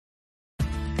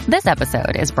This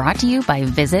episode is brought to you by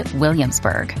Visit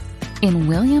Williamsburg. In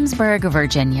Williamsburg,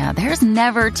 Virginia, there's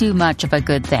never too much of a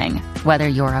good thing. Whether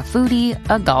you're a foodie,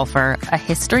 a golfer, a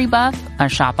history buff, a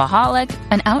shopaholic,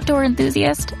 an outdoor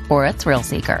enthusiast, or a thrill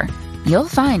seeker, you'll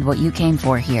find what you came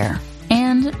for here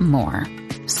and more.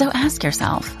 So ask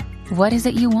yourself, what is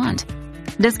it you want?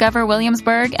 Discover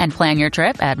Williamsburg and plan your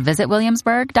trip at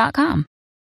visitwilliamsburg.com.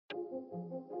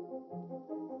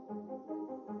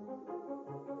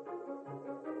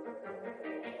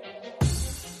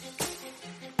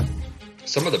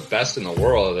 Some of the best in the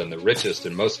world and the richest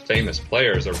and most famous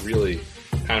players are really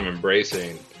kind of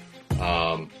embracing,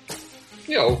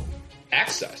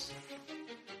 access.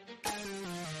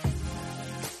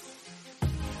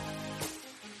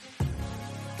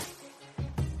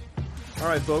 All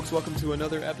right, folks, welcome to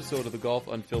another episode of the Golf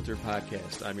Unfiltered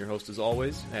podcast. I'm your host, as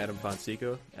always, Adam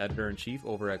Fonseca, editor-in-chief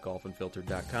over at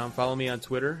golfunfiltered.com. Follow me on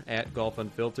Twitter at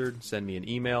golfunfiltered. Send me an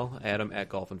email,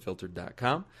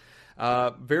 adam@golfunfiltered.com.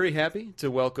 Very happy to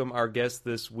welcome our guest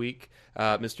this week,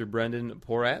 Mr. Brendan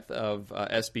Porath of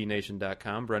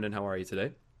SBNation.com. Brendan, how are you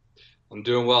today? I'm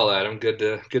doing well, Adam. Good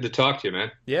to talk to you,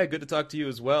 man. Yeah, good to talk to you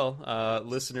as well.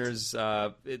 Listeners,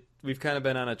 we've kind of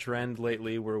been on a trend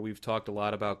lately where we've talked a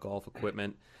lot about golf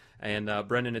equipment. And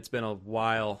Brendan, it's been a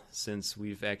while since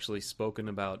we've actually spoken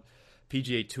about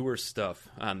PGA Tour stuff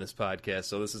on this podcast.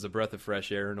 So this is a breath of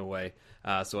fresh air in a way.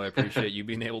 So I appreciate you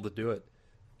being able to do it.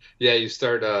 Yeah, you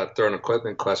start throwing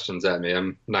equipment questions at me.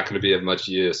 I'm not going to be of much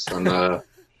use. I'm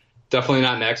definitely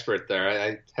not an expert there.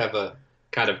 I have a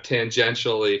kind of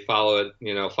tangentially follow it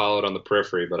on the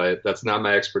periphery, but that's not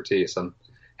my expertise. I'm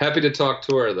happy to talk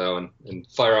tour though and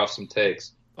fire off some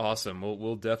takes. Awesome.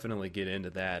 We'll definitely get into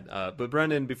that. But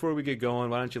Brendan, before we get going,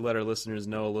 why don't you let our listeners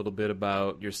know a little bit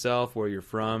about yourself, where you're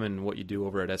from, and what you do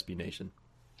over at SB Nation?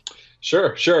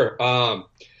 Sure.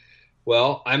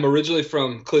 Well, I'm originally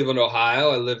from Cleveland,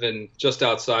 Ohio. I live in just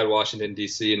outside Washington,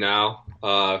 D.C. now.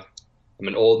 I'm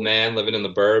an old man living in the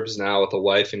burbs now with a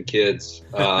wife and kids.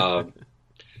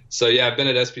 So, yeah, I've been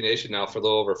at SB Nation now for a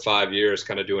little over 5 years,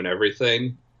 kind of doing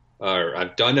everything.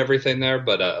 I've done everything there,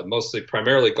 but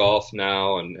primarily golf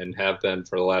now and have been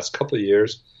for the last couple of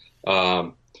years.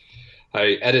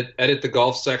 I edit the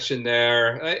golf section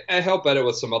there. I help edit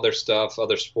with some other stuff,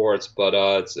 other sports, but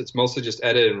it's mostly just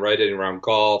edit and writing around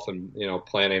golf and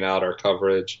planning out our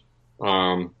coverage.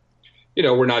 We're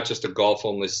not just a golf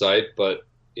only site, but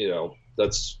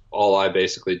that's all I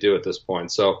basically do at this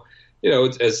point. So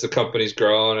as the company's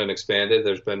grown and expanded,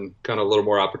 there's been kind of a little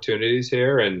more opportunities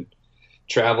here and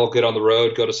travel, get on the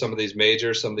road, go to some of these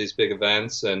majors, some of these big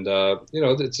events, and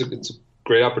it's a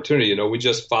great opportunity. We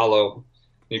just follow.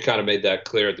 You kind of made that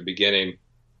clear at the beginning.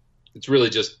 It's really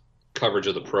just coverage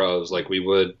of the pros, like we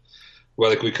would,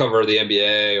 whether we cover the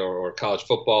NBA or college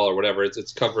football or whatever.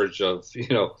 It's coverage of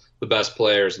the best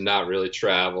players, not really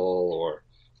travel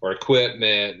or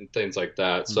equipment and things like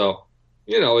that. Mm-hmm. So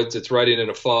it's writing in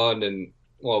a fun and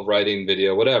writing,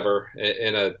 video, whatever,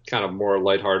 in a kind of more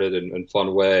lighthearted and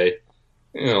fun way.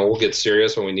 We'll get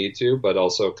serious when we need to, but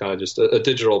also kind of just a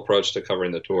digital approach to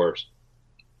covering the tours.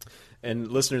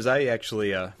 And listeners, I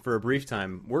actually, for a brief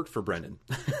time, worked for Brendan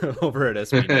over at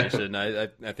SB Nation. I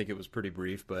think it was pretty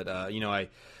brief, but I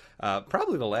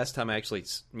probably the last time I actually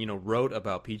wrote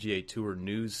about PGA Tour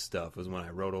news stuff was when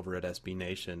I wrote over at SB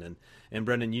Nation. And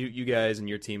Brendan, you guys and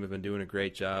your team have been doing a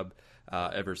great job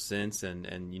ever since,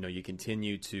 and you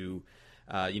continue to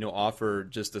offer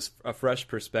just a fresh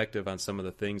perspective on some of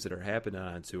the things that are happening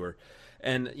on tour.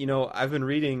 And, I've been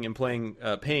reading and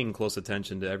paying close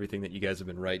attention to everything that you guys have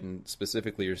been writing,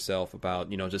 specifically yourself, about,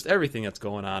 just everything that's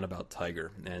going on about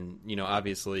Tiger. And,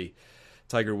 obviously,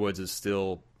 Tiger Woods is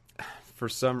still, for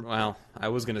some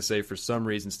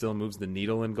reason, still moves the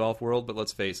needle in golf world. But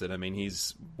let's face it, I mean,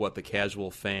 he's what the casual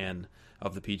fan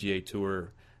of the PGA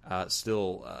Tour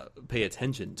still pay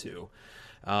attention to.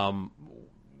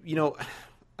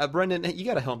 Brendan, you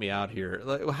got to help me out here.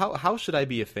 Like, how should I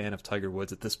be a fan of Tiger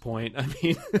Woods at this point? I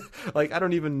mean, I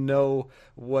don't even know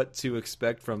what to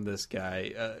expect from this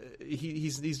guy.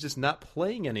 He's just not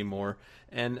playing anymore.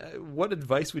 And what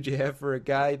advice would you have for a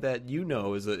guy that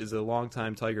is a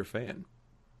longtime Tiger fan?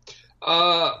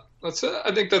 I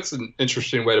think that's an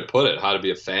interesting way to put it. How to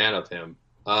be a fan of him,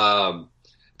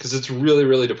 because it's really,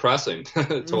 really depressing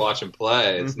to watch him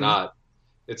play. It's not.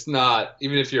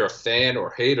 Even if you're a fan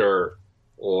or hater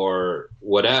or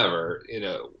whatever,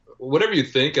 whatever you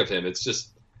think of him, it's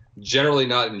just generally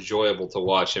not enjoyable to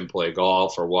watch him play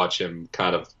golf or watch him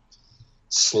kind of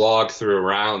slog through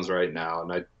rounds right now.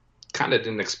 And I kind of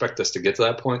didn't expect us to get to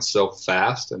that point so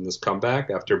fast in this comeback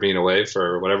after being away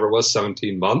for whatever it was,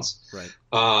 17 months.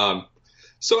 Right.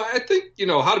 So I think,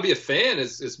 how to be a fan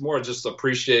is more just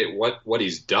appreciate what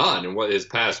he's done and what his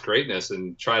past greatness,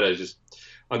 and try to just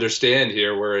understand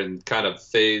here we're in kind of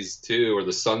phase 2 or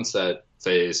the sunset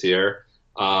phase here.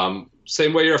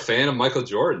 Same way you're a fan of Michael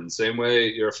Jordan, same way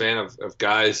you're a fan of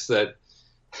guys that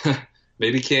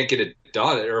maybe can't get it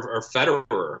done, or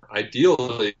Federer.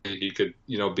 Ideally, he could,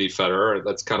 be Federer.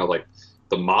 That's kind of like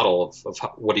the model of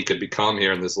what he could become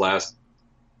here in this last,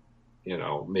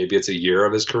 maybe it's a year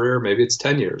of his career, maybe it's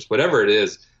 10 years, whatever it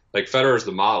is. Like Federer's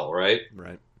the model, right?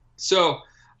 Right. So,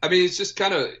 I mean, it's just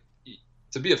kind of,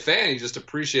 to be a fan, you just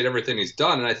appreciate everything he's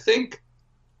done. And I think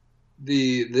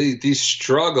these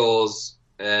struggles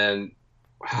and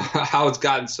how it's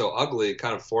gotten so ugly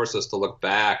kind of force us to look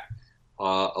back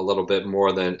a little bit more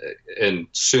and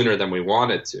sooner than we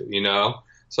wanted to,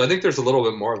 So I think there's a little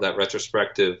bit more of that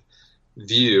retrospective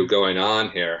view going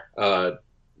on here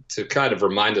to kind of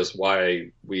remind us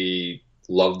why we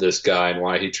love this guy and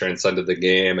why he transcended the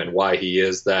game and why he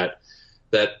is that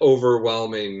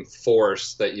overwhelming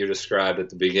force that you described at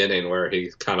the beginning, where he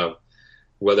kind of,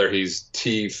 whether he's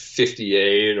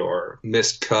T58 or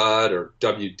Miscut or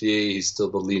WD, he's still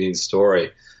the leading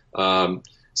story.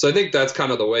 So I think that's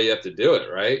kind of the way you have to do it,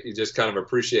 right? You just kind of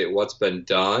appreciate what's been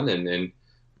done,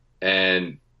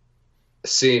 and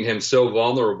seeing him so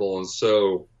vulnerable and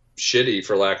so shitty,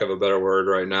 for lack of a better word,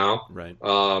 right now, right?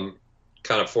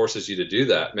 Kind of forces you to do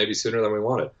that, maybe sooner than we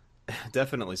wanted.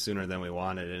 Definitely sooner than we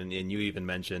wanted, and you even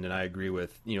mentioned, and I agree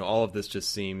with, all of this just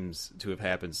seems to have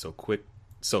happened so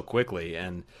quickly,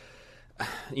 and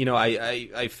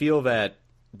I feel that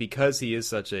because he is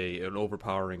such an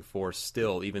overpowering force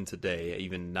still, even today,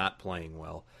 even not playing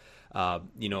well,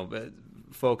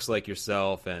 folks like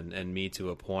yourself and me to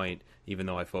a point, even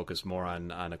though I focus more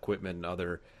on equipment and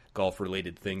other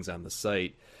golf-related things on the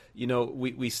site,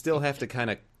 we still have to kind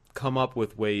of come up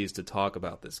with ways to talk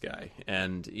about this guy.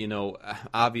 And,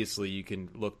 obviously you can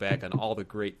look back on all the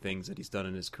great things that he's done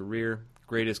in his career,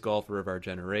 greatest golfer of our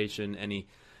generation, any,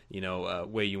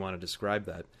 way you want to describe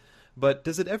that. But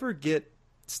does it ever get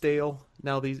stale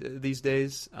now these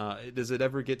days? Does it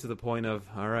ever get to the point of,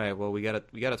 all right, well, we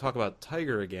gotta talk about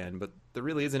Tiger again, but there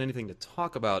really isn't anything to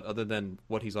talk about other than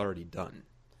what he's already done?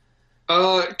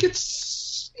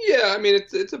 Yeah, I mean,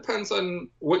 it depends on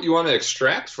what you want to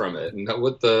extract from it and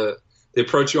what the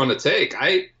approach you want to take.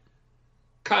 I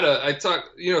talk,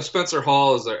 Spencer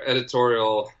Hall is our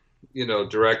editorial,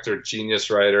 director, genius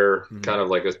writer, kind of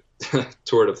like a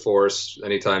tour de force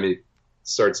anytime he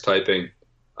starts typing.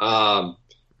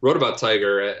 Wrote about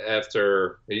Tiger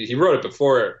after he wrote it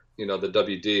before, the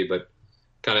WD, but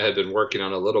kind of had been working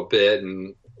on it a little bit.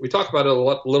 And we talked about it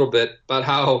a little bit about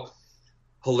how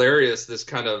hilarious this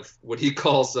kind of what he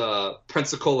calls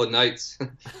Pensacola Nights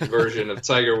version of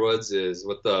Tiger Woods is,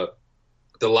 with the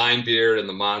line beard and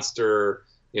the monster,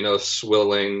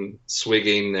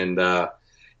 swigging, and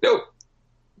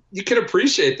you can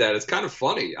appreciate that. It's kind of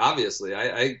funny. Obviously,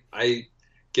 I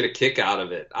get a kick out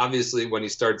of it. Obviously, when he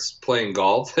starts playing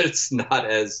golf, it's not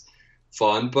as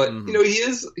fun, but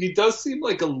he does seem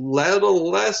like a little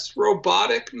less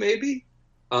robotic, maybe.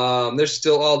 There's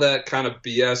still all that kind of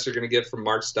BS you're going to get from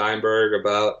Mark Steinberg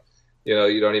about,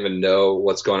 you don't even know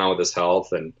what's going on with his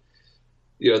health. And,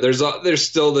 there's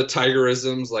still the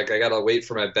Tigerisms, like, I got to wait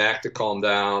for my back to calm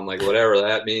down, like, whatever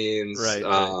that means.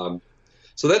 Right.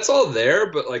 So that's all there,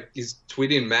 but, like, he's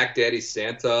tweeting Mac Daddy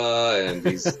Santa, and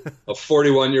he's a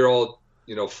 41-year-old,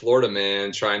 Florida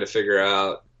man trying to figure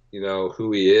out,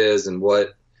 who he is and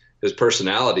what his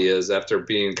personality is after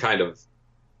being kind of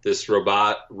this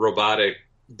robotic,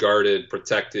 guarded,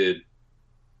 protected,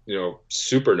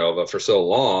 supernova for so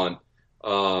long.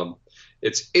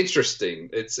 It's interesting.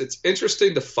 It's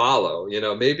interesting to follow.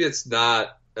 Maybe it's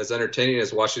not as entertaining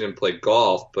as watching him play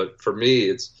golf, but for me,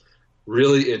 it's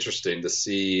really interesting to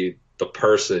see the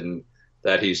person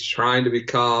that he's trying to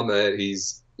become, that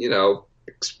he's,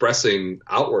 expressing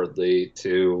outwardly,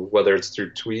 to whether it's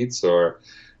through tweets or,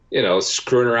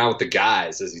 screwing around with the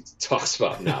guys, as he talks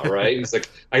about now, right? He's like,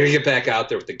 I gotta get back out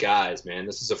there with the guys, man.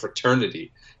 This is a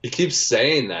fraternity. He keeps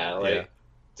saying that. Like,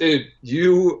 dude,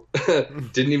 you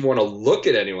didn't even want to look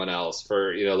at anyone else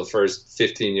for, the first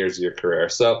 15 years of your career.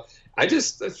 So I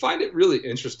find it really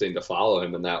interesting to follow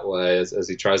him in that way as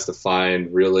he tries to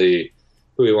find really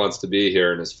who he wants to be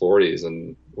here in his 40s,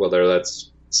 and whether that's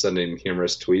sending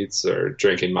humorous tweets or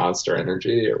drinking Monster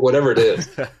Energy or whatever it is.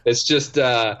 It's just,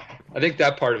 I think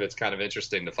that part of it's kind of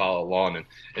interesting to follow along.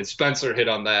 And Spencer hit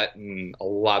on that in a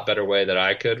lot better way than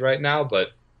I could right now.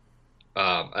 But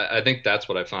I think that's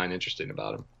what I find interesting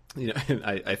about him.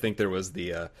 I think there was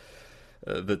the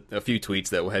a few tweets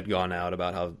that had gone out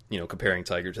about how, comparing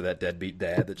Tiger to that deadbeat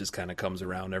dad that just kind of comes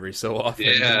around every so often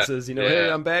and says, hey,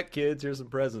 I'm back, kids, here's some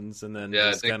presents, and then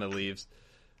just kind of leaves.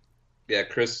 Yeah,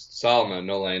 Chris Solomon,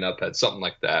 No Laying Up, had something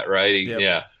like that, right?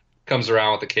 He comes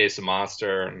around with a case of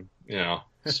Monster and,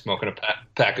 smoking a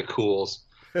pack of Cools.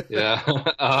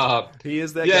 Yeah. He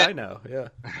is that guy now, yeah.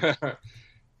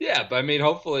 Yeah, but I mean,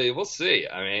 hopefully, we'll see.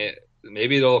 I mean,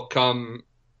 maybe it'll come,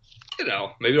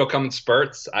 maybe it'll come in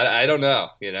spurts. I don't know.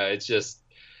 It's just,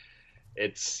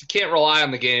 you can't rely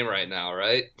on the game right now,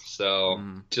 right? So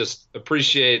just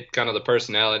appreciate kind of the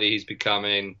personality he's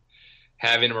becoming,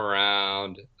 having him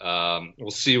around.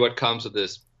 We'll see what comes of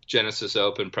this Genesis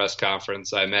Open press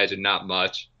conference. I imagine not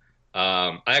much.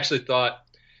 I actually thought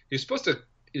he was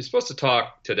supposed to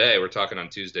talk today. We're talking on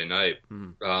Tuesday night.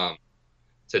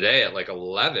 Today at like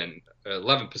 11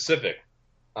 Pacific.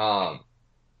 Kind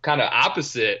of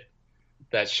opposite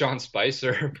that Sean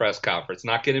Spicer press conference.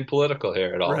 Not getting political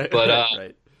here at all. Right, but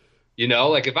right.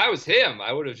 like if I was him,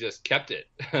 I would have just kept it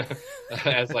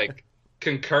as like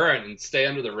concurrent and stay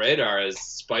under the radar as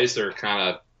Spicer kind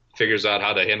of figures out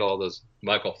how to handle all those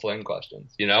Michael Flynn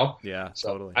questions, Yeah, so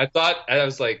totally. I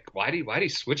was like, why do you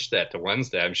switch that to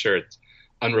Wednesday? I'm sure it's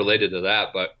unrelated to that,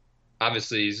 but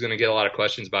obviously he's going to get a lot of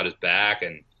questions about his back,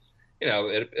 and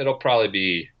it'll probably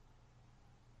be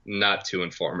not too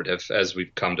informative as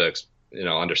we've come to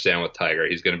understand with Tiger.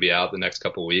 He's going to be out the next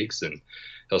couple of weeks, and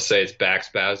he'll say it's back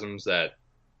spasms. That,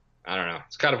 I don't know,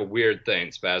 it's kind of a weird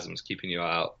thing, spasms keeping you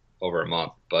out over a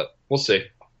month, but we'll see.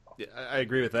 Yeah, I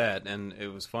agree with that, and it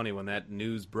was funny when that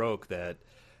news broke that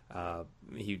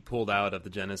he pulled out of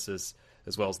the Genesis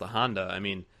as well as the Honda. I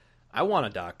mean, I want a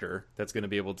doctor that's going to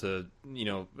be able to,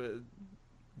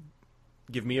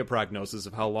 give me a prognosis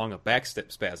of how long a back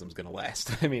spasm is going to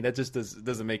last. I mean, that just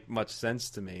doesn't make much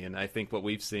sense to me. And I think what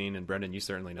we've seen, and Brendan, you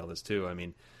certainly know this too. I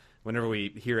mean, whenever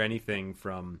we hear anything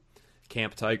from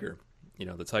Camp Tiger,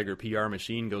 the Tiger PR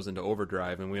machine goes into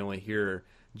overdrive, and we only hear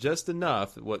just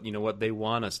enough what they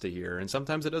want us to hear. And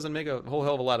sometimes it doesn't make a whole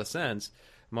hell of a lot of sense.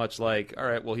 Much like, all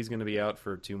right, well, he's going to be out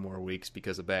for 2 more weeks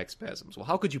because of back spasms. Well,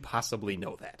 how could you possibly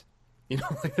know that?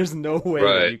 There's no way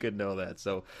that you could know that.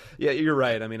 So, yeah, you're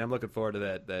right. I mean, I'm looking forward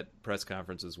to that press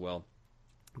conference as well.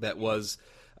 That was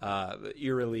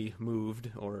eerily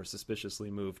moved or suspiciously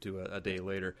moved to a day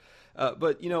later.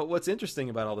 But, what's interesting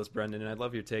about all this, Brendan, and I'd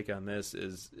love your take on this,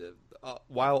 is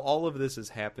while all of this is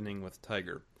happening with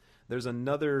Tiger, there's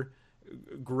another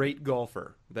great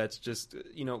golfer that's just,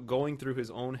 going through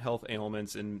his own health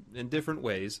ailments in different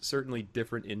ways, certainly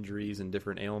different injuries and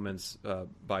different ailments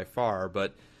by far,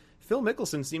 but Phil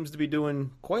Mickelson seems to be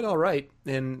doing quite all right,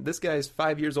 and this guy's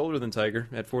 5 years older than Tiger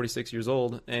at 46 years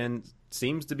old and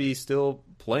seems to be still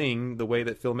playing the way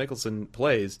that Phil Mickelson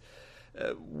plays.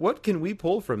 What can we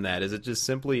pull from that? Is it just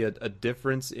simply a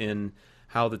difference in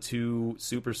how the two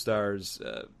superstars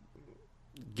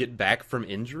get back from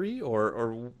injury,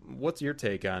 or what's your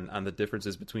take on the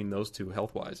differences between those two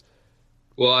health-wise?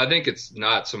 Well, I think it's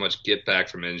not so much get back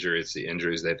from injury, it's the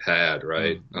injuries they've had,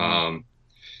 right? Mm-hmm.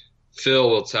 Phil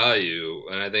will tell you,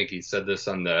 and I think he said this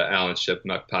on the Alan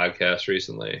Shipnuck podcast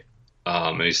recently,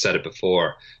 and he said it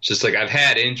before. It's just like, I've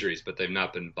had injuries, but they've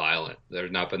not been violent. They've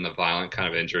not been the violent kind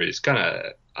of injuries. Kind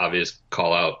of obvious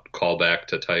call back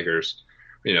to Tiger's,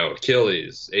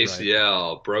 Achilles,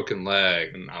 ACL, right, broken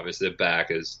leg, and obviously the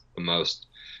back is the most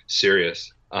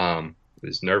serious,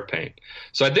 is nerve pain.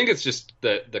 So I think it's just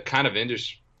the kind of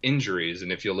injuries,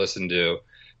 and if you listen to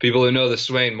people who know the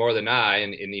swing more than I,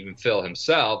 and even Phil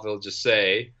himself, he'll just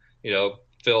say,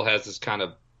 Phil has this kind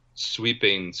of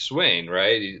sweeping swing,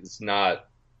 right? It's not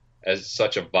as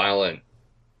such a violent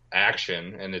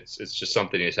action, and it's just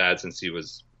something he's had since he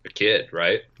was a kid,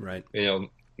 right? Right.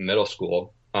 Middle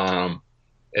school.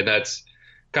 And that's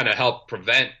kind of helped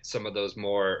prevent some of those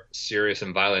more serious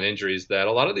and violent injuries that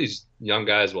a lot of these young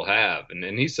guys will have. And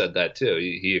he said that too.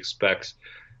 He expects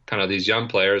kind of these young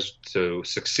players to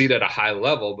succeed at a high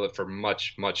level, but for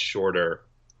much, much shorter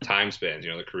time spans.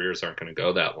 The careers aren't going to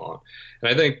go that long.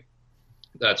 And I think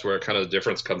that's where kind of the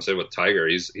difference comes in with Tiger.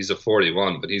 He's a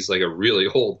 41, but he's like a really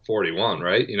old 41,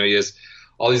 right? He has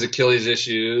all these Achilles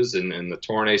issues and the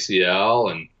torn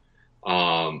ACL, and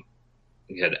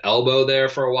he had elbow there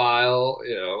for a while.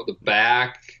 The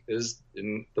back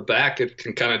it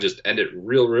can kind of just end it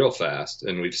real fast,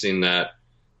 and we've seen that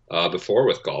before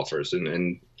with golfers.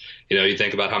 And you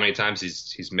think about how many times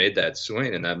he's made that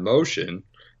swing and that motion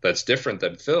that's different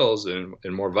than Phil's and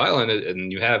more violent, and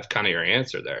you have kind of your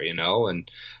answer there, And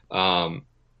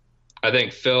I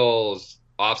think Phil's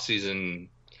offseason,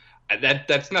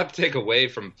 that's not to take away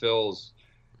from Phil's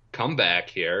comeback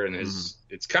here, and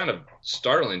it's kind of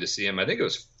startling to see him. I think it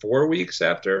was 4 weeks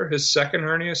after his second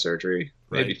hernia surgery,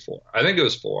 maybe 4. I think it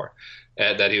was 4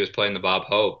 that he was playing the Bob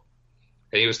Hope,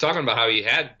 and he was talking about how he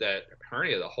had that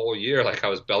hernia the whole year, like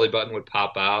how his belly button would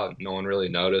pop out, and no one really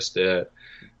noticed it.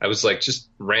 I was like just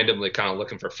randomly kind of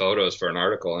looking for photos for an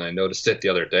article, and I noticed it the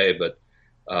other day, but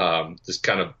this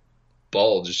kind of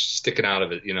bulge sticking out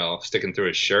of it, sticking through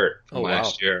his shirt from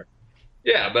last year.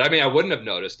 Yeah, but I mean, I wouldn't have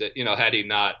noticed it, had he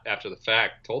not, after the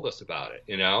fact, told us about it,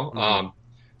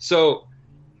 So,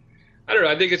 I don't know.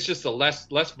 I think it's just the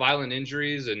less violent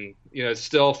injuries, and,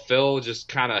 still Phil just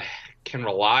kind of can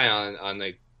rely on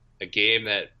a game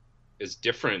that is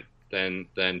different than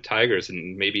Tiger's,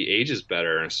 and maybe ages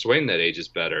better, and a swing that ages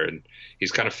better. And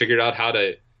he's kind of figured out how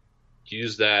to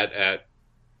use that at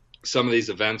some of these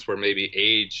events where maybe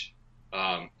age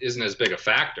isn't as big a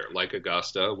factor, like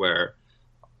Augusta, where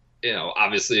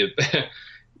obviously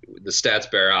the stats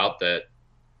bear out that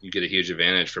you get a huge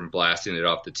advantage from blasting it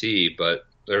off the tee, but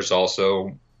there's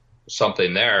also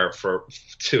something there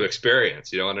to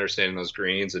experience, understanding those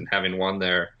greens and having won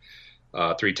there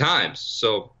 3 times.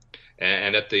 So,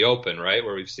 and at the Open, right,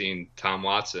 where we've seen Tom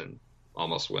Watson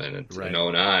almost win in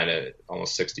 09 at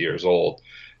almost 60 years old,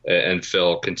 and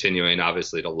Phil continuing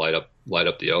obviously to light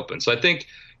up the Open. So I think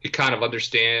he kind of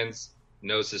understands,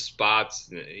 knows his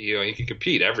spots. He can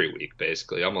compete every week,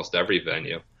 basically, almost every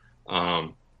venue.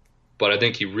 But I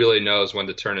think he really knows when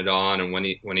to turn it on and when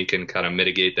he can kind of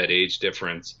mitigate that age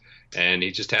difference. And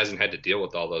he just hasn't had to deal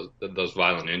with all those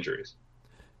violent injuries.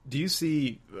 Do you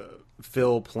see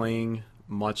Phil playing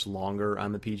much longer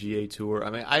on the PGA Tour? I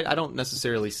mean, I don't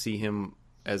necessarily see him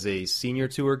as a senior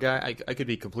tour guy. I could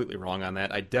be completely wrong on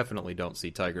that. I definitely don't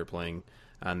see Tiger playing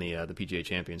on the PGA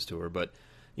Champions Tour, but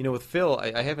with Phil,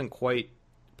 I haven't quite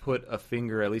put a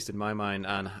finger, at least in my mind,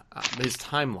 on his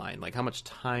timeline, like how much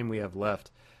time we have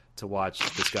left to watch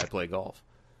this guy play golf.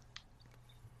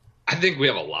 I think we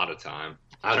have a lot of time.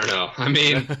 I don't know. I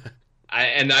mean,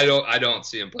 I don't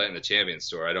see him playing the Champions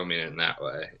Tour. I don't mean it in that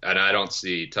way. And I don't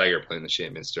see Tiger playing the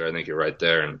Champions Tour. I think you're right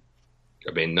there. And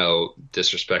I mean, no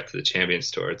disrespect to the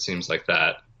Champions Tour. It seems like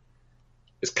that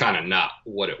is kind of not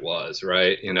what it was,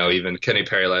 right? Even Kenny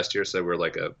Perry last year said we're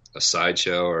like a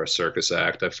sideshow or a circus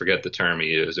act. I forget the term he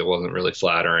used. It wasn't really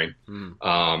flattering.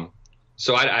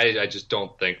 So I just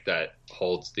don't think that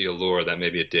holds the allure that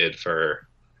maybe it did for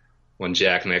when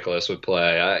Jack Nicklaus would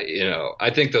play. I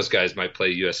think those guys might play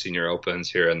U.S. Senior Opens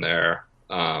here and there,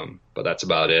 but that's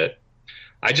about it.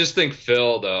 I just think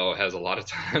Phil, though, has a lot of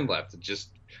time left to just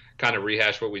kind of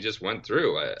rehash what we just went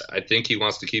through. I think he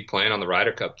wants to keep playing on the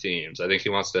Ryder Cup teams. I think he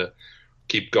wants to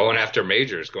keep going after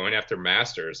majors, going after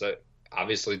Masters,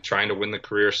 obviously trying to win the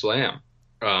career slam.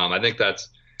 I think that's,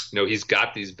 he's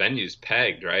got these venues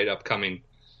pegged, right? Upcoming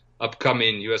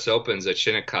U.S. Opens at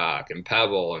Shinnecock and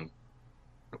Pebble and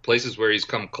places where he's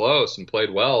come close and played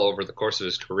well over the course of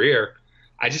his career.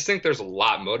 I just think there's a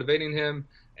lot motivating him.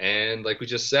 And like we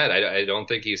just said, I don't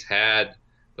think he's had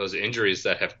those injuries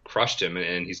that have crushed him,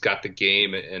 and he's got the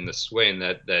game and the swing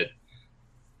that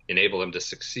enable him to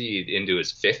succeed into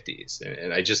his 50s.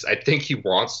 And I think he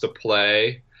wants to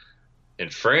play in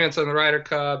France on the Ryder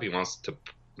Cup. He wants to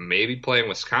maybe play in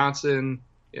Wisconsin,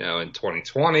 in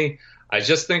 2020. I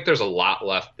just think there's a lot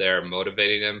left there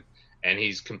motivating him, and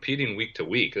he's competing week to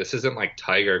week. This isn't like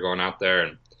Tiger going out there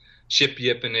and chip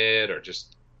yipping it or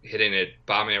just hitting it,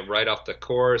 bombing it right off the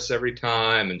course every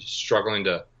time and just struggling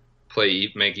to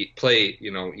play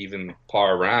even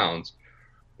par rounds.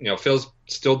 Phil's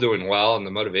still doing well, and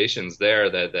the motivation's there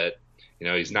that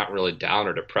he's not really down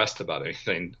or depressed about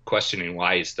anything, questioning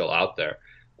why he's still out there.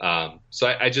 So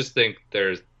I just think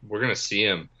we're going to see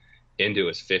him into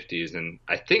his 50s, and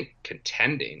I think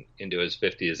contending into his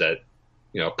 50s at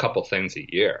a couple things a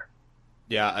year.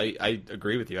 Yeah, I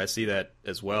agree with you. I see that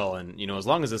as well. And as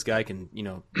long as this guy can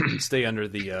stay under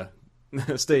the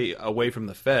stay away from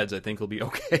the feds, I think he'll be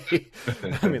okay.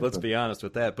 I mean, let's be honest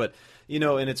with that. But,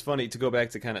 and it's funny to go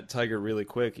back to kind of Tiger really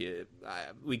quick.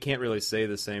 We can't really say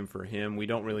the same for him. We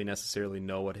don't really necessarily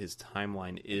know what his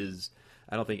timeline is.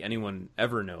 I don't think anyone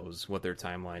ever knows what their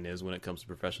timeline is when it comes to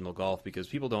professional golf, because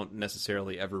people don't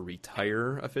necessarily ever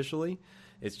retire officially.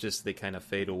 It's just they kind of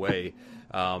fade away.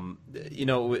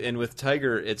 And with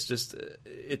Tiger,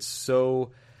 it's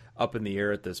so up in the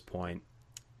air at this point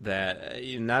that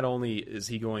not only is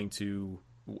he going to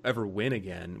ever win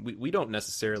again, we don't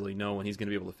necessarily know when he's going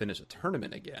to be able to finish a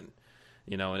tournament again.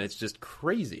 And it's just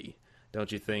crazy,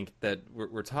 don't you think, that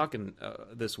we're talking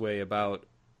this way about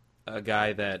a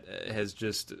guy that has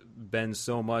just been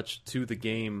so much to the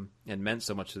game and meant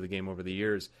so much to the game over the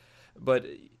years. But,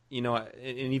 and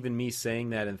even me saying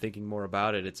that and thinking more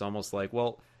about it, it's almost like,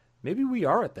 well, maybe we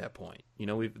are at that point. You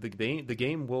know, the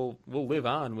game will live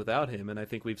on without him, and I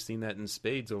think we've seen that in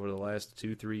spades over the last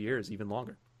 2-3 years, even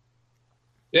longer.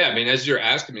 Yeah, I mean, as you're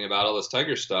asking me about all this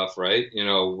Tiger stuff, right? You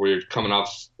know, we're coming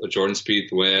off a Jordan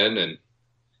Spieth win, and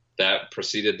that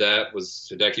preceded that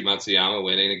was Hideki Matsuyama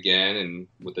winning again, and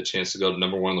with the chance to go to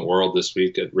number 1 in the world this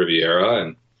week at Riviera,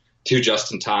 and 2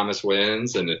 Justin Thomas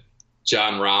wins, and a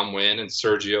Jon Rahm win, and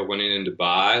Sergio winning in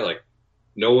Dubai. Like,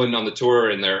 no one on the tour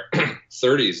in their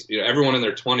 30s, you know, everyone in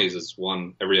their 20s has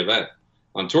won every event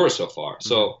on tour so far.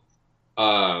 So,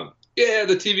 yeah,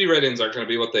 the TV ratings aren't going to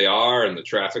be what they are, and the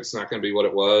traffic's not going to be what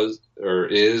it was or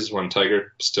is when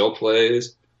Tiger still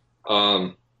plays.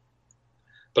 But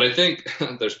I think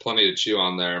there's plenty to chew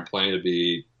on there and plenty to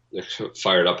be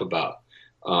fired up about,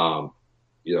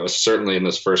 you know, certainly in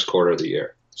this first quarter of the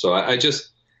year. So I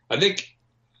think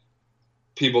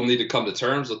people need to come to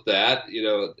terms with that. You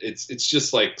know, it's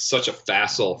just like such a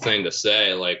facile thing to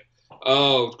say, like,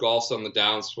 oh, golf's on the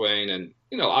downswing. And,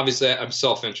 you know, obviously I'm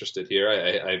self-interested here.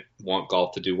 I want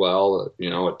golf to do well, you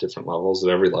know, at different levels, at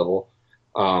every level.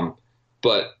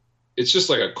 But it's just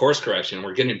like a course correction.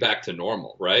 We're getting back to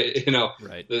normal, right? You know,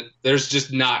 right. There's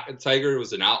just not, Tiger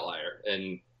was an outlier.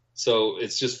 And so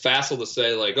it's just facile to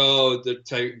say, like, oh,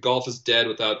 golf is dead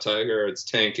without Tiger. It's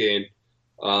tanking.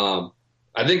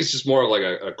 I think it's just more like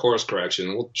a course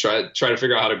correction. We'll try to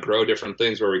figure out how to grow different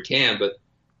things where we can, but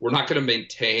we're not going to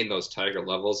maintain those Tiger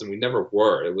levels, and we never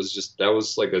were. It was just that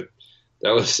was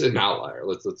an outlier.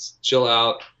 Let's chill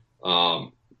out,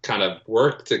 kind of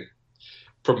work to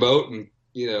promote and,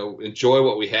 you know, enjoy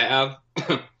what we have,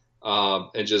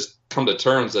 and just come to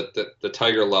terms that the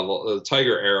Tiger level, the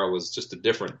Tiger era was just a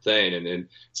different thing, and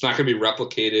it's not going to be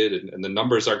replicated, and the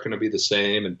numbers aren't going to be the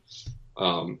same, and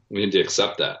we need to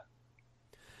accept that.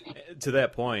 To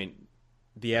that point,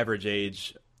 the average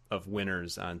age of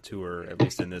winners on tour, at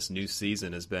least in this new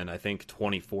season, has been, I think,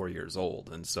 24 years old.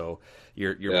 And so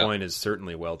your point is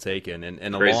certainly well taken.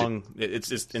 And along, it's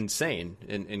just insane.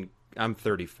 And I'm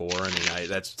 34. I mean,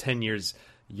 that's 10 years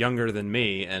younger than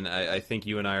me. And I think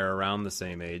you and I are around the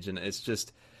same age. And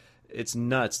it's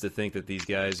nuts to think that these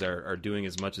guys are doing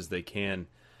as much as they can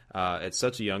at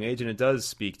such a young age. And it does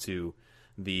speak to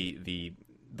the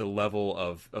level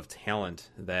of talent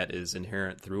that is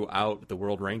inherent throughout the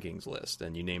world rankings list.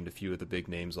 And you named a few of the big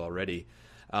names already.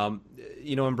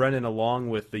 You know, and Brendan, along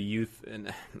with the youth,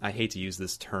 and I hate to use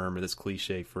this term or this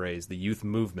cliche phrase, the youth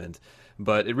movement,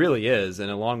 but it really is.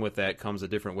 And along with that comes a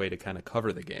different way to kind of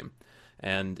cover the game.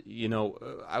 And, you know,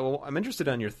 I'm interested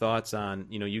on your thoughts on,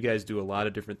 you know, you guys do a lot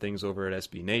of different things over at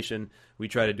SB Nation. We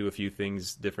try to do a few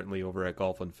things differently over at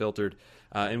Golf Unfiltered.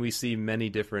 And we see many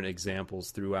different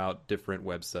examples throughout different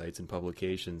websites and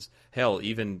publications. Hell,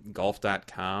 even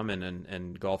golf.com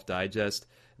and Golf Digest,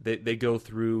 they go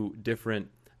through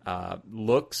different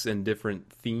looks and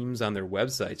different themes on their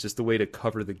websites, just the way to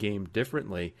cover the game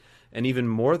differently. And even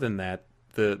more than that,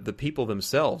 the people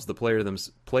themselves, the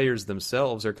players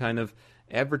themselves are kind of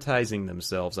advertising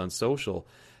themselves on social.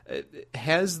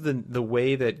 Has the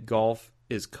way that golf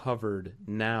is covered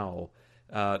now,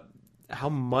 how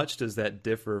much does that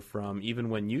differ from even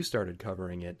when you started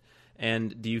covering it?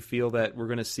 And do you feel that we're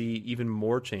going to see even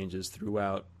more changes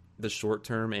throughout the short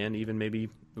term and even maybe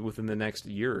within the next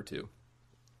year or two?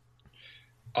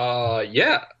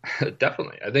 Yeah,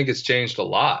 definitely. I think it's changed a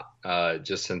lot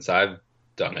just since I've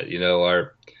done it. You know,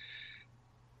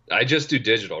 I just do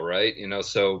digital, right? You know,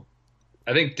 so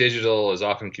I think digital is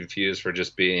often confused for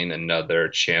just being another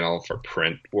channel for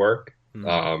print work.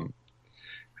 Mm-hmm.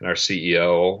 And our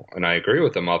CEO, and I agree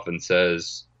with him, often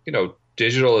says, you know,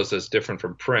 digital is as different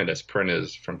from print as print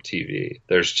is from TV.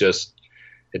 There's just,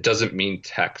 it doesn't mean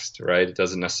text, right? It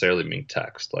doesn't necessarily mean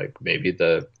text. Like maybe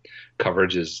the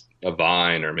coverage is a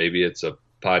Vine, or maybe it's a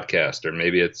podcast, or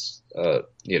maybe it's,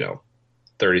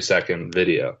 30-second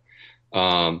video.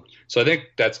 So I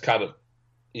think that's kind of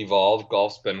evolved.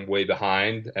 Golf's been way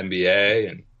behind NBA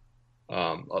and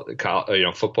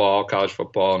football, college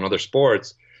football, and other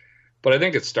sports, but I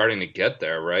think it's starting to get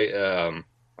there, right?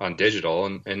 On digital,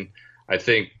 and I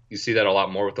think you see that a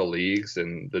lot more with the leagues,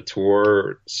 and the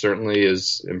tour certainly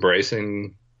is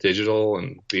embracing digital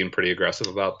and being pretty aggressive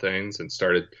about things, and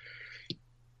started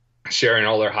sharing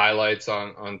all their highlights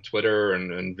on Twitter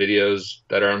and videos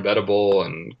that are embeddable,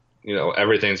 and, you know,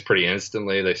 everything's pretty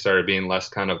instantly. They started being less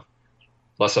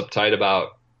uptight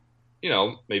about, you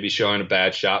know, maybe showing a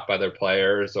bad shot by their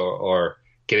players or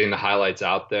getting the highlights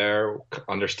out there,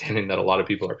 understanding that a lot of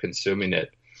people are consuming it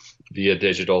via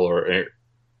digital or,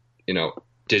 you know,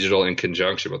 digital in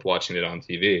conjunction with watching it on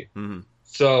TV. Mm-hmm.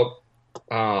 So,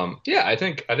 I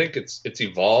think it's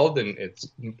evolved, and it's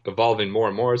evolving more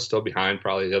and more. It's still behind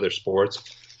probably the other sports.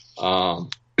 Um,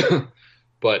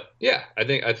 but yeah, I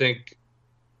think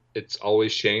it's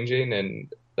always changing,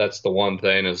 and that's the one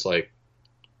thing is like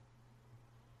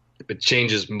it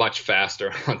changes much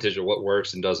faster on digital. What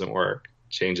works and doesn't work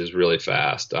changes really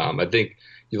fast. I think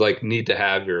you like need to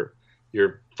have your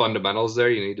fundamentals there.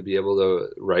 You need to be able to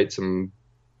write some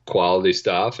quality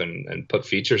stuff and put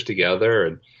features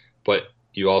together, but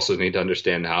you also need to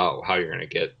understand how you're going to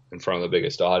get in front of the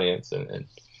biggest audience, and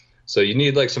so you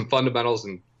need like some fundamentals,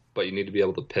 but you need to be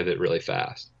able to pivot really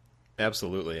fast.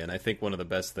 Absolutely, and I think one of the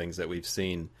best things that we've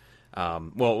seen.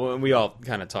 Well, we all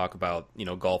kind of talk about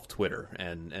golf Twitter,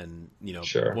 and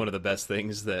Sure. One of the best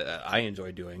things that I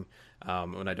enjoy doing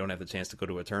when I don't have the chance to go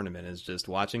to a tournament is just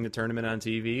watching the tournament on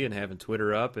TV and having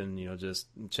Twitter up and just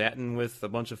chatting with a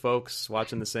bunch of folks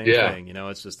watching the same thing.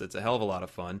 It's a hell of a lot of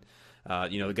fun.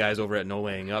 The guys over at No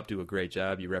Laying Up do a great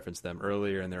job. You referenced them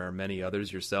earlier, and there are many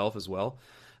others yourself as well.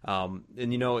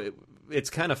 It's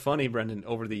kind of funny, Brendan,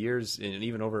 over the years and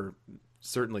even over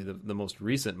certainly the most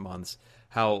recent months,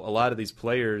 how a lot of these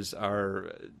players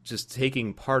are just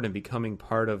taking part and becoming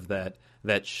part of that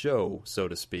show, so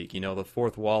to speak. The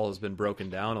fourth wall has been broken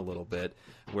down a little bit,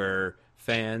 where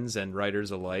fans and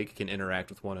writers alike can interact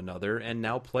with one another, and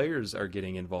now players are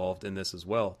getting involved in this as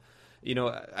well.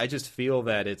 I just feel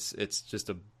that it's just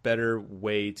a better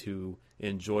way to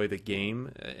enjoy the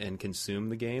game and consume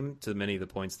the game, to many of the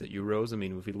points that you rose. I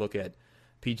mean, if we look at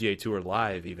PGA Tour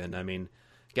Live even, I mean,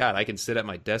 God, I can sit at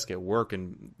my desk at work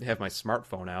and have my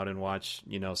smartphone out and watch,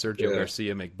 Sergio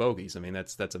Garcia make bogeys. I mean,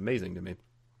 that's amazing to me.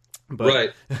 But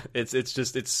right.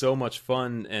 it's so much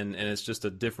fun, and it's just a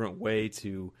different way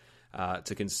to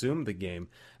consume the game.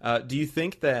 Do you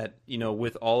think that,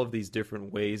 with all of these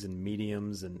different ways and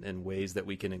mediums and ways that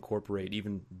we can incorporate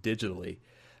even digitally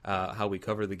how we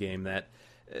cover the game, that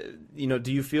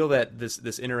do you feel that this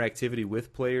interactivity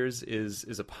with players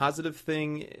is a positive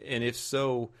thing? And if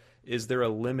so, is there a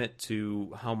limit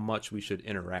to how much we should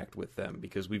interact with them?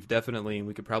 Because we've definitely, and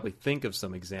we could probably think of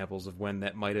some examples of when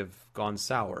that might have gone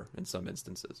sour in some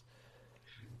instances.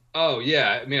 Oh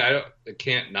yeah, I mean, it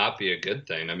can't not be a good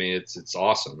thing. I mean, it's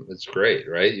awesome. It's great,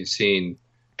 right? You've seen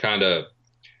kind of,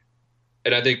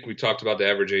 and I think we talked about the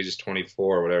average age is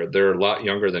 24 or whatever. They're a lot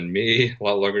younger than me, a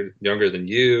lot younger than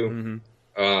you.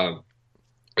 Mm-hmm.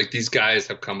 Like these guys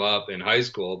have come up in high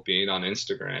school being on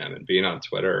Instagram and being on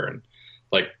Twitter, and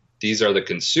like these are the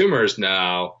consumers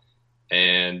now,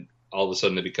 and all of a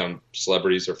sudden they become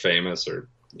celebrities or famous or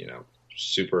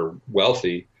super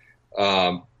wealthy.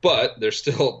 But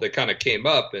they kind of came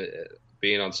up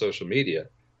being on social media.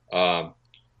 I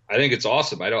think it's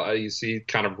awesome. You see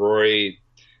kind of Rory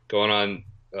going on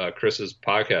Chris's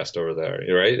podcast over there,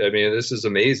 right? I mean, this is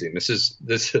amazing. This is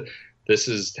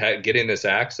getting this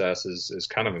access is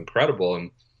kind of incredible.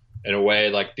 And in a way,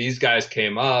 like these guys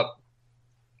came up,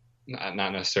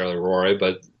 not necessarily Rory,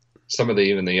 but some of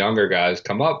even the younger guys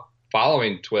come up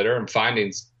following Twitter and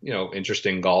finding,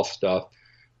 interesting golf stuff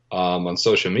on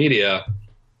social media.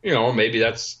 Maybe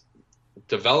that's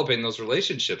developing those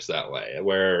relationships that way,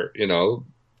 where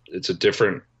it's a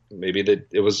different. Maybe that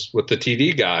it was with the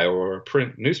TV guy or a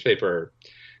print newspaper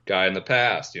guy in the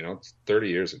past, 30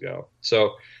 years ago.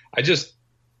 So I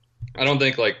don't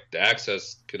think like the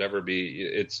access could ever be.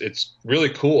 It's really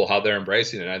cool how they're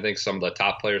embracing it. I think some of the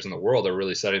top players in the world are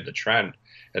really setting the trend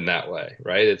in that way,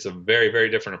 right? It's a very, very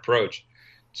different approach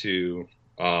to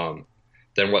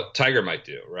than what Tiger might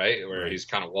do, right? Where he's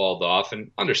kind of walled off,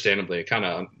 and understandably, I kind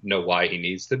of know why he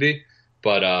needs to be.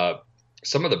 But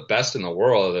some of the best in the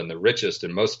world and the richest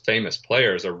and most famous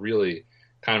players are really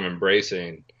kind of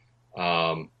embracing,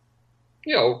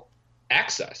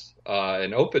 access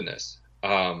and openness.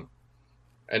 And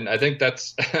I think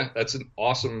that's an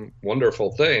awesome,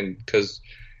 wonderful thing, because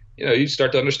you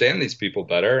start to understand these people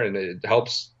better, and it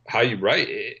helps how you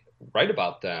write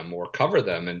about them or cover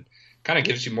them, and kind of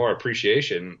gives you more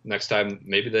appreciation next time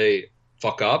maybe they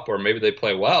fuck up or maybe they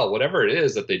play well, whatever it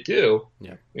is that they do.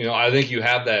 Yeah. I think you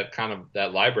have that kind of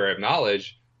that library of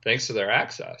knowledge thanks to their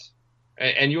access,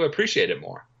 and you appreciate it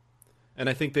more. And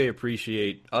I think they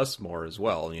appreciate us more as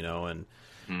well, and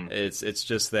it's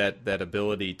just that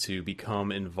ability to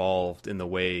become involved in the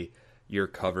way you're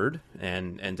covered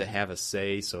and to have a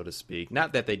say, so to speak.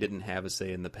 Not that they didn't have a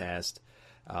say in the past,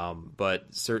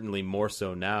 but certainly more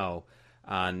so now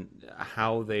on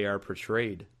how they are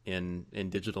portrayed in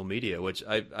digital media, which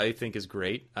I think is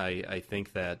great. I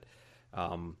think that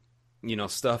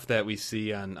stuff that we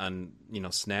see on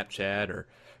Snapchat or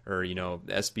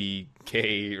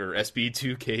SBK or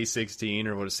SB2K16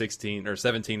 or what is 16 or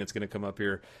 17 that's going to come up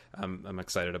here. I'm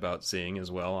excited about seeing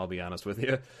as well. I'll be honest with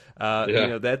you.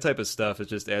 That type of stuff, it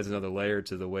just adds another layer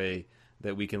to the way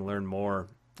that we can learn more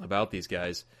about these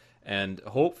guys, and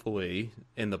hopefully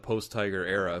in the post-Tiger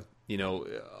era,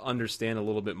 understand a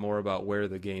little bit more about where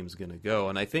the game's going to go.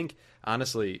 And I think,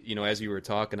 honestly, as you were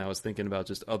talking, I was thinking about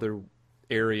just other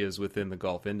areas within the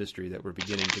golf industry that we're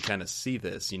beginning to kind of see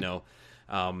this,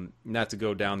 not to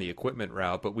go down the equipment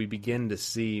route, but we begin to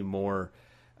see more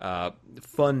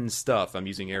fun stuff, I'm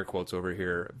using air quotes over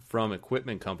here, from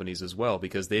equipment companies as well,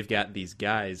 because they've got these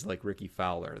guys like Ricky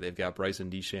Fowler, they've got Bryson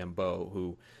DeChambeau,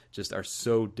 who just are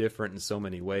so different in so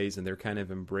many ways, and they're kind of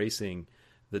embracing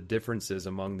the differences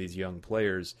among these young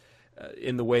players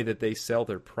in the way that they sell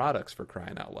their products, for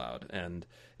crying out loud. And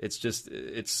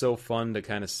it's so fun to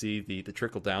kind of see the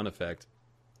trickle-down effect.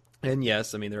 And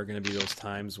yes, I mean, there are going to be those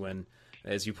times when,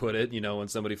 as you put it, when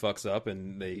somebody fucks up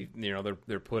and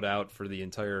they're put out for the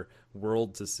entire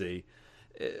world to see.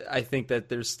 I think that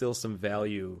there's still some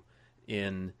value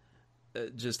in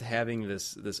just having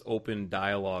this open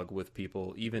dialogue with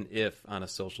people, even if on a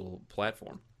social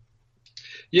platform.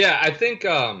 Yeah, I think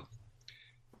I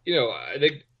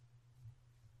think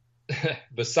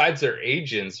besides their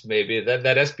agents, maybe that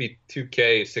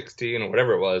SB2K16 or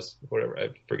whatever I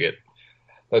forget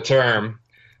the term.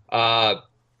 I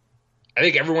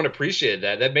think everyone appreciated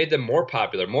that. That made them more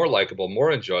popular, more likable,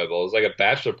 more enjoyable. It was like a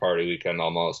bachelor party weekend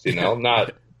almost,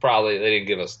 Not probably they didn't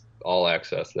give us all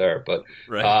access there, but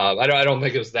right. I don't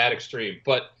think it was that extreme.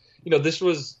 But this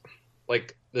was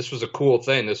a cool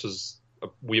thing.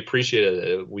 We appreciated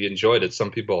it. We enjoyed it. Some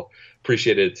people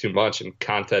appreciated it too much and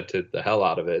contented the hell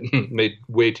out of it and made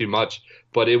way too much.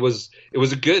 But it was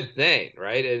a good thing,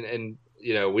 right? And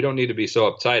we don't need to be so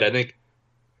uptight. I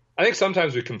think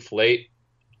sometimes we conflate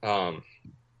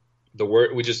the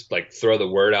word. We just throw the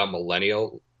word out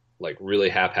millennial really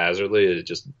haphazardly.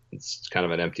 It's kind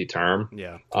of an empty term.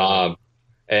 Yeah.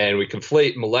 And we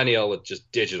conflate millennial with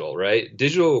just digital, right?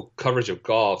 Digital coverage of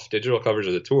golf, digital coverage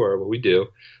of the tour, what we do,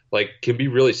 can be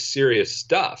really serious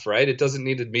stuff, right? It doesn't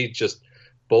need to be just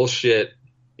bullshit,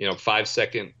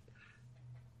 5-second,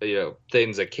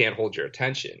 things that can't hold your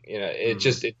attention.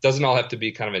 It doesn't all have to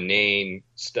be kind of inane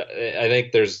stuff. I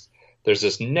think there's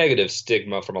this negative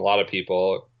stigma from a lot of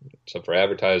people, except for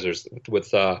advertisers,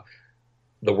 with the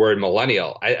word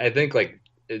millennial. I think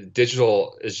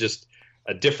digital is just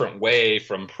a different way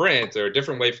from print or a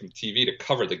different way from TV to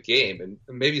cover the game. And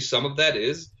maybe some of that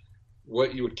is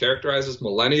what you would characterize as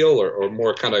millennial or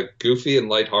more kind of goofy and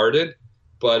lighthearted.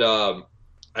 But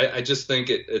I just think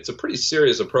it's a pretty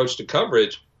serious approach to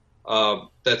coverage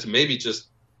that's maybe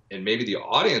the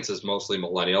audience is mostly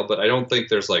millennial, but I don't think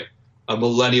there's a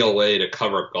millennial way to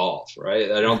cover golf,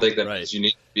 right? I don't think that means you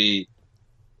need to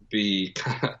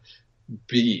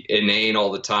be inane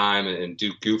all the time and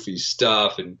do goofy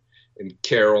stuff and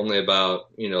care only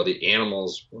about the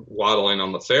animals waddling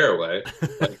on the fairway.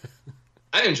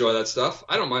 I enjoy that stuff.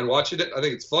 I don't mind watching it. I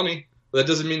think it's funny, but that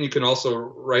doesn't mean you can also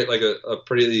write a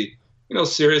pretty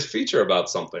serious feature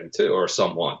about something too or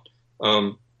someone.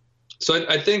 So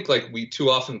I think we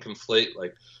too often conflate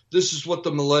this is what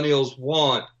the millennials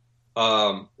want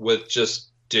with just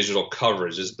digital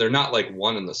coverage. They're not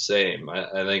one and the same.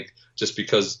 I think just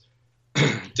because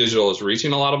digital is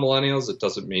reaching a lot of millennials, it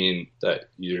doesn't mean that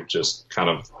you're just kind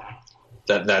of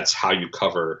that's how you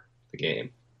cover the game.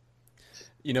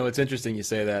 It's interesting you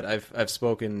say that. I've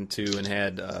spoken to and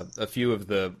had a few of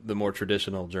the more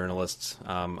traditional journalists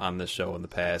on this show in the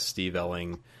past, Steve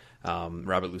Elling,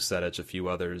 Robert Lucetich, a few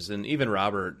others, and even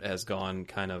Robert has gone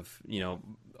kind of,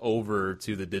 over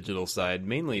to the digital side,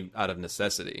 mainly out of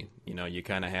necessity. You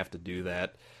kind of have to do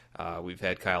that. We've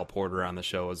had Kyle Porter on the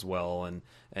show as well,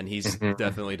 and he's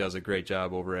definitely does a great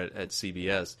job over at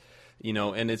CBS.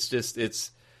 And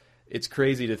it's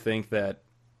crazy to think that,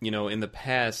 in the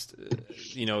past,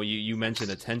 you mentioned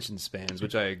attention spans,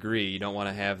 which I agree. You don't want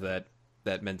to have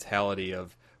that mentality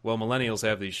of, well, millennials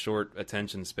have these short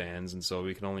attention spans, and so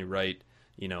we can only write,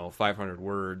 500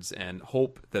 words and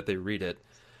hope that they read it.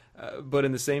 But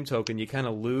in the same token, you kind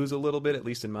of lose a little bit, at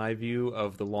least in my view,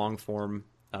 of the long form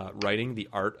writing, the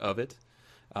art of it.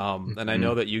 And I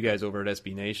know that you guys over at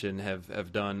SB Nation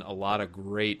have done a lot of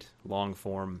great long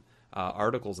form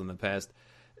articles in the past.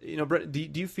 Brett,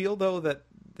 do you feel though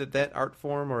that art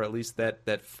form, or at least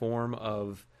that form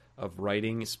of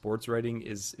writing, sports writing,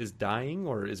 is dying,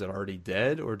 or is it already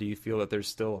dead, or do you feel that there's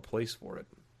still a place for it?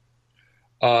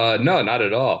 No, not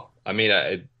at all. I mean,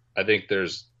 I think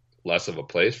there's less of a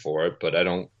place for it, but I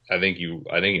think you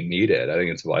need it. I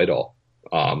think it's vital.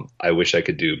 I wish I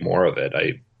could do more of it.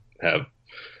 I have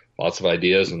lots of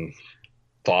ideas and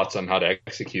thoughts on how to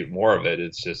execute more of it.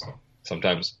 It's just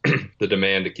sometimes the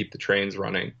demand to keep the trains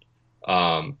running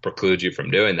precludes you from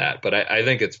doing that. But I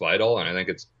think it's vital, and I think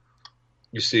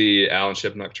you see Alan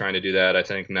Shipnuck trying to do that. I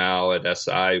think now at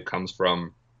SI, who comes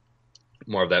from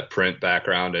more of that print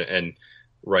background and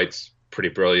writes pretty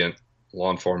brilliant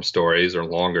long form stories or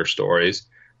longer stories.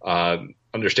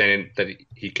 Understanding that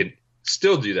he can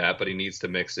still do that, but he needs to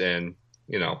mix in,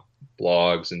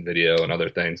 blogs and video and other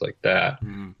things like that.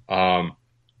 Mm-hmm.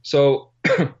 So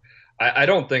I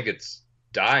don't think it's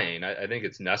dying. I think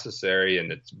it's necessary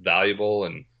and it's valuable.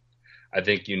 And I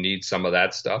think you need some of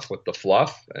that stuff with the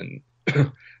fluff. And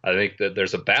I think that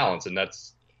there's a balance, and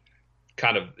that's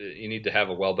kind of, you need to have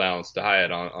a well-balanced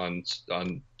diet on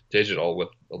digital with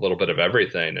a little bit of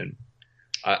everything. And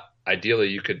ideally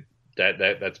you could,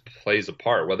 that plays a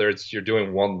part, whether it's you're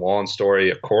doing one long story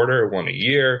a quarter, one a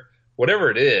year, whatever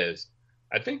it is.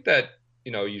 I think that,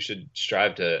 you should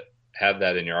strive to have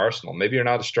that in your arsenal. Maybe you're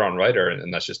not a strong writer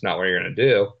and that's just not what you're going to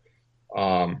do.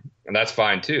 And that's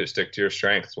fine too. Stick to your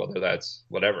strengths, whether that's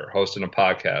hosting a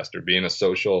podcast or being a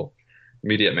social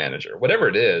media manager, whatever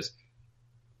it is.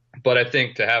 But I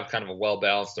think to have kind of a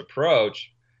well-balanced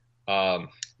approach,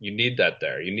 you need that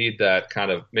there. You need that kind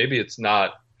of, maybe it's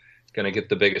not going to get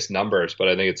the biggest numbers, but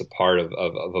I think it's a part of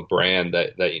a brand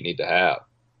that you need to have.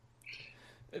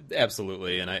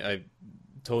 Absolutely. And I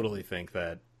totally think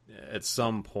that at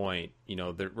some point,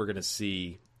 we're going to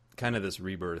see kind of this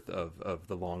rebirth of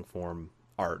the long form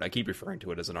art. I keep referring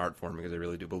to it as an art form because I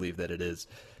really do believe that it is.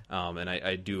 And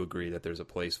I do agree that there's a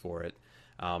place for it.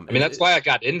 That's why I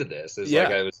got into this. Like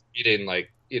I was reading,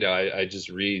 I just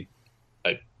read,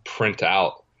 I print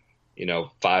out,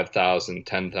 5,000,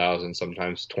 10,000,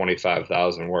 sometimes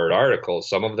 25,000 word articles.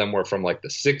 Some of them were from like the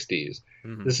 60s.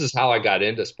 Mm-hmm. This is how I got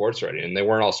into sports writing, and they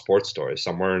weren't all sports stories.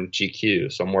 Some were in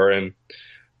GQ, some were in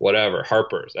whatever,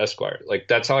 Harper's, Esquire. Like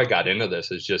that's how I got into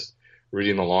this, is just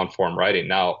reading the long form writing.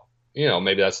 Now,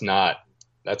 maybe that's not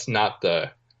the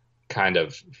kind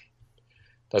of,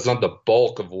 that's not the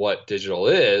bulk of what digital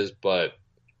is, but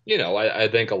I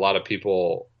think a lot of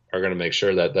people are going to make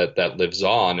sure that lives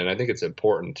on. And I think it's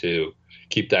important to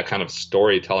keep that kind of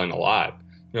storytelling alive.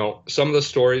 Some of the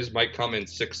stories might come in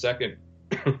 6 second,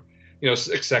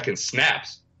 6 second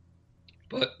snaps,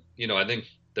 but I think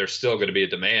there's still going to be a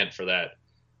demand for that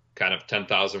kind of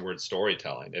 10,000 word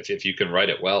storytelling. If you can write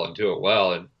it well and do it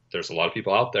well, and there's a lot of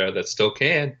people out there that still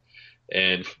can,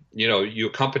 and you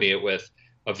accompany it with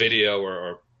a video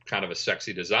or kind of a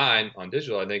sexy design on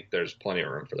digital, I think there's plenty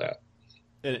of room for that.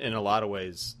 In a lot of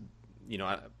ways,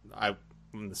 I'm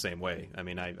the same way. I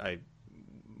mean, I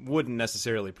wouldn't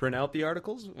necessarily print out the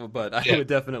articles, but I would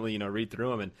definitely, read through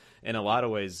them. And in a lot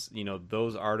of ways,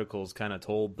 those articles kind of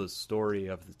told the story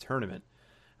of the tournament.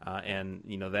 And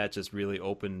that just really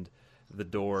opened the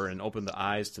door and opened the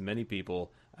eyes to many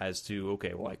people as to,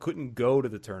 okay, well, I couldn't go to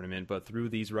the tournament, but through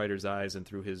these writers' eyes and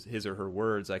through his or her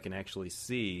words, I can actually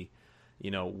see,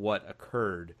 what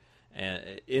occurred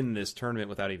in this tournament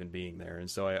without even being there.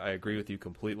 And so I agree with you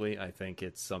completely. I think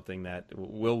it's something that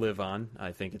will live on.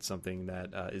 I think it's something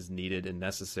that is needed and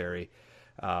necessary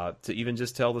to even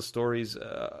just tell the stories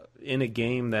in a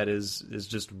game that is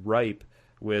just ripe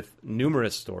with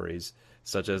numerous stories,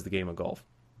 such as the game of golf.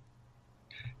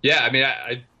 Yeah,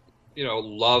 I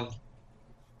love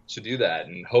to do that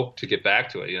and hope to get back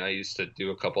to it. I used to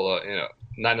do a couple of,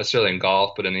 not necessarily in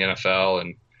golf, but in the NFL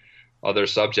and other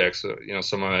subjects.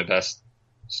 Some of my best,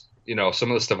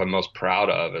 some of the stuff I'm most proud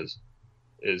of is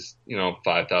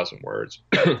 5,000 words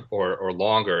or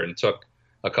longer, and took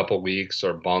a couple weeks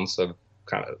or months of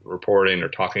kind of reporting or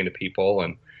talking to people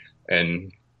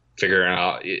and figuring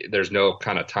out. There's no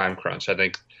kind of time crunch. I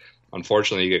think,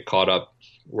 unfortunately, you get caught up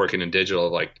working in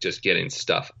digital, like just getting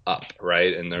stuff up,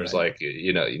 right? And there's right.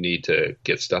 You need to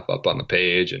get stuff up on the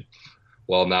page, and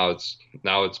well, now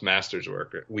it's Masters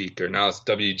week, or now it's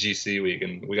WGC week,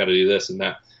 and we got to do this and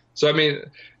that. So a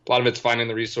lot of it's finding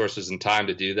the resources and time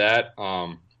to do that.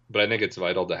 But I think it's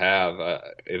vital to have,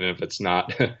 even if it's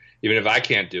not, even if I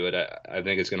can't do it, I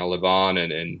think it's going to live on,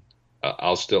 and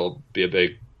I'll still be a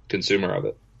big consumer of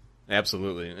it.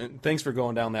 Absolutely. And thanks for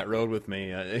going down that road with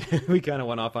me. We kind of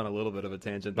went off on a little bit of a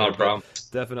tangent there. Not a problem.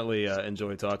 Definitely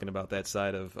enjoy talking about that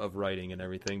side of writing and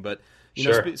everything. But,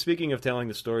 sure. Speaking of telling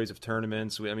the stories of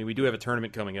tournaments, we do have a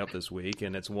tournament coming up this week,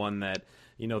 and it's one that,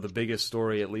 the biggest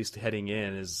story, at least heading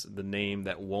in, is the name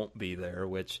that won't be there,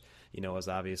 which, is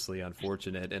obviously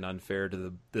unfortunate and unfair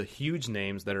to the huge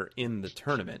names that are in the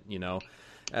tournament,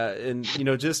 And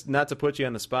just not to put you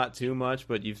on the spot too much,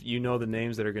 but the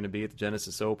names that are going to be at the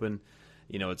Genesis Open.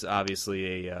 It's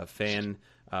obviously a fan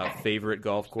favorite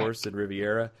golf course at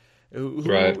Riviera. Who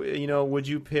right. Would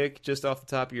you pick just off the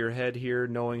top of your head here,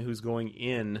 knowing who's going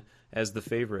in as the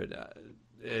favorite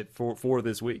for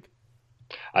this week?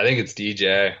 I think it's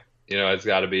DJ. It's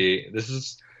got to be. This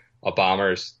is a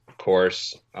Bombers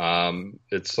course.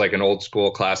 It's like an old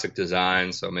school classic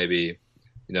design, so maybe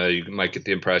you might get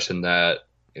the impression that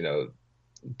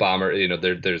Bomber,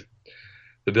 there's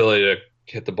the ability to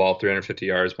hit the ball 350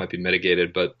 yards might be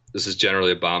mitigated, but this is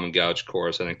generally a bomb and gouge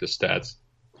course. I think the stats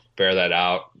bear that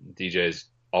out. DJ's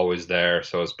always there,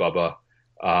 so is Bubba.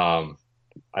 I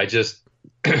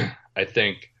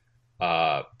think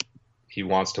he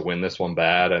wants to win this one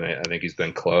bad, and I think he's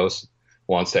been close.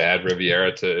 Wants to add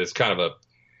Riviera to. It's kind of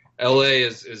LA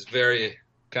is very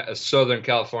Southern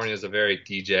California is a very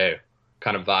DJ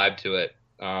kind of vibe to it,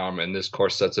 and this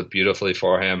course sets up beautifully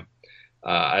for him.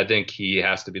 I think he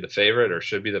has to be the favorite or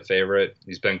should be the favorite.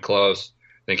 He's been close.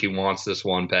 I think he wants this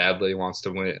one badly. Wants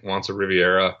to win. Wants a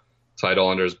Riviera title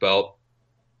under his belt.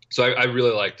 So I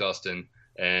really like Dustin,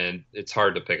 and it's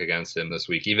hard to pick against him this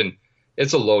week. Even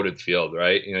it's a loaded field,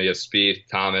 right? You have Spieth,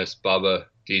 Thomas, Bubba,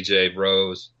 DJ,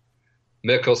 Rose,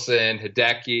 Mickelson,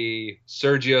 Hideki,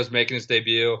 Sergio's making his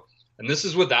debut, and this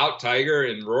is without Tiger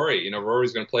and Rory.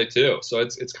 Rory's going to play too, so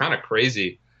it's kind of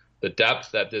crazy the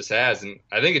depth that this has, and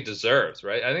I think it deserves,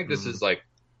 right? I think this is like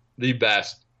the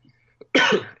best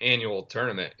annual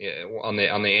tournament on the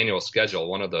annual schedule.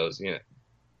 One of those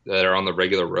that are on the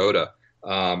regular rota.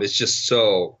 It's just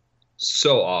so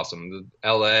awesome. The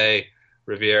LA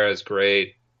Riviera is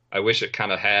great. I wish it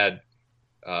kind of had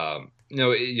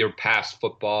your past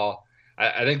football.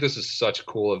 I think this is such a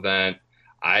cool event.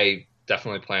 I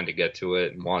definitely plan to get to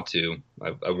it and want to.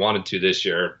 I wanted to this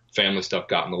year. Family stuff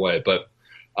got in the way, but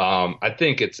I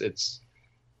think it's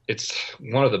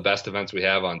one of the best events we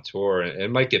have on tour.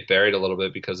 It might get buried a little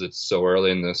bit because it's so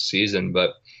early in the season,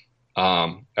 but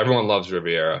everyone loves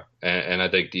Riviera, and I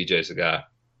think DJ's the guy.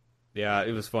 Yeah,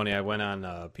 it was funny. I went on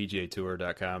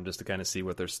PGAtour.com just to kind of see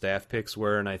what their staff picks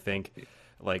were, and I think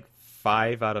like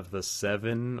 5 out of the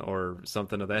 7 or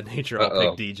something of that nature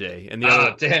I'll pick DJ. And the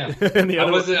other, damn! And the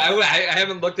other I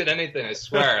haven't looked at anything. I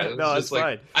swear. No, it's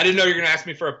fine. I didn't know you were going to ask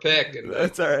me for a pick. And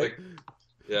that's all right.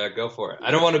 Yeah, go for it.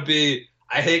 I don't want to be.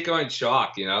 I hate going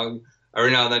chalk. Every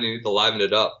now and then you need to liven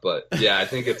it up. But yeah, I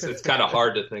think it's kind of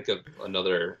hard to think of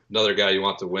another guy you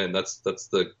want to win. That's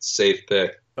the safe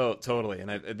pick. Oh, totally. And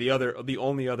the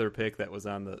only other pick that was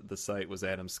on the site was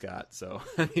Adam Scott. So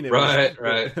I mean,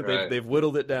 right. They've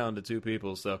whittled it down to 2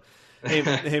 people. So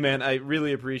hey man, I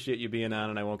really appreciate you being on,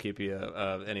 and I won't keep you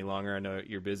any longer. I know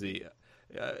you're busy.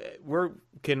 Where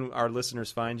can our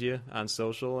listeners find you on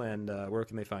social, and where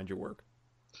can they find your work?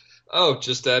 Oh,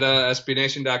 just at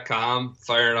SBNation.com,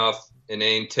 firing off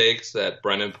inane takes at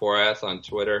Brendan Porath on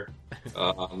Twitter.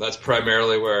 That's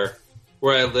primarily where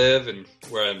I live and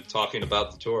where I'm talking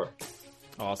about the tour.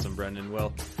 Awesome, Brendan.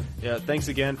 Well, yeah, thanks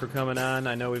again for coming on.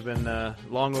 I know we've been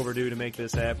long overdue to make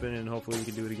this happen, and hopefully we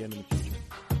can do it again in the future.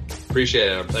 Appreciate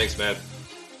it. Thanks, man.